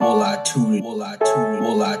toot it, all I toot it,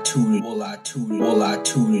 all I toot it, all I toot it, all I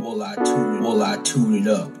toot it, all I toot it, all I toot it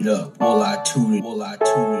up, all I toot it, all I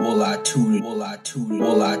toot it, all I toot it, all I toot it,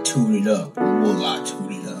 all I toot it up, all I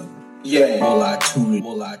toot it up. Yeah, all I toot it,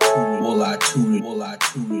 all I toot it, all I toot it, all I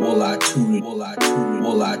toot it, all I toot it, all I toot it,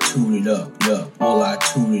 all I toot it up, all I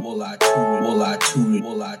toot it, all I toot it, all I toot it,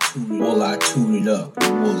 all I toot it, all I toot it up,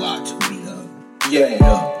 all I toot it up. Yeah,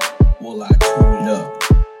 all I toot it up,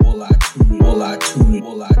 all I toot it, all I toot it,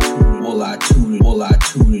 all I toot it, all I toot it, all I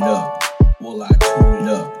toot it up, all I toot it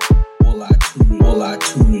up, all I toot it, all I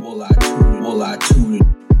toot it, all I toot it, all I toot it,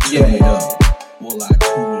 yeah, all I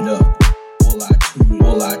toot it up. All I toot it,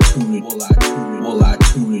 all I toot it, all I toot it, all I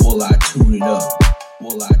toot it, all I toot it up,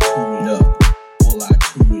 all I toot it up, all I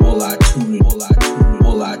toot it, all I toot it, all I toot it,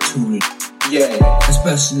 all I toot it, yeah.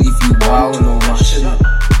 Especially if you wildin' on my shit.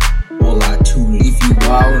 All I toot it, if you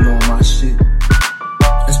wildin' on my shit.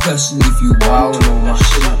 Especially if you wildin' on my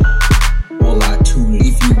shit. All I toot it,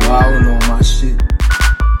 if you wildin' on my shit.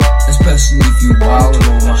 Especially if you wildin'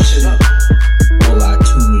 on my shit. All I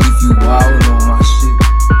toot it, if you wildin' on my shit.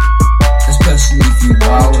 Especially if you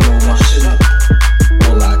wildin' on my shit.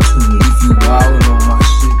 All I toot it, if you wildin' on my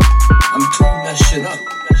shit. I'm tooting that shit up.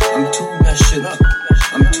 I'm tooting that shit up.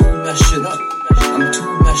 I'm tooting that shit up. I'm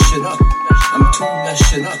tooting that shit up. I'm tooting that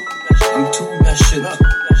shit up. I'm tooting that shit up.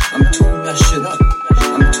 I'm tooting that shit up.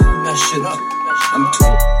 I'm tooting that shit up. I'm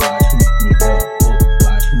tooting.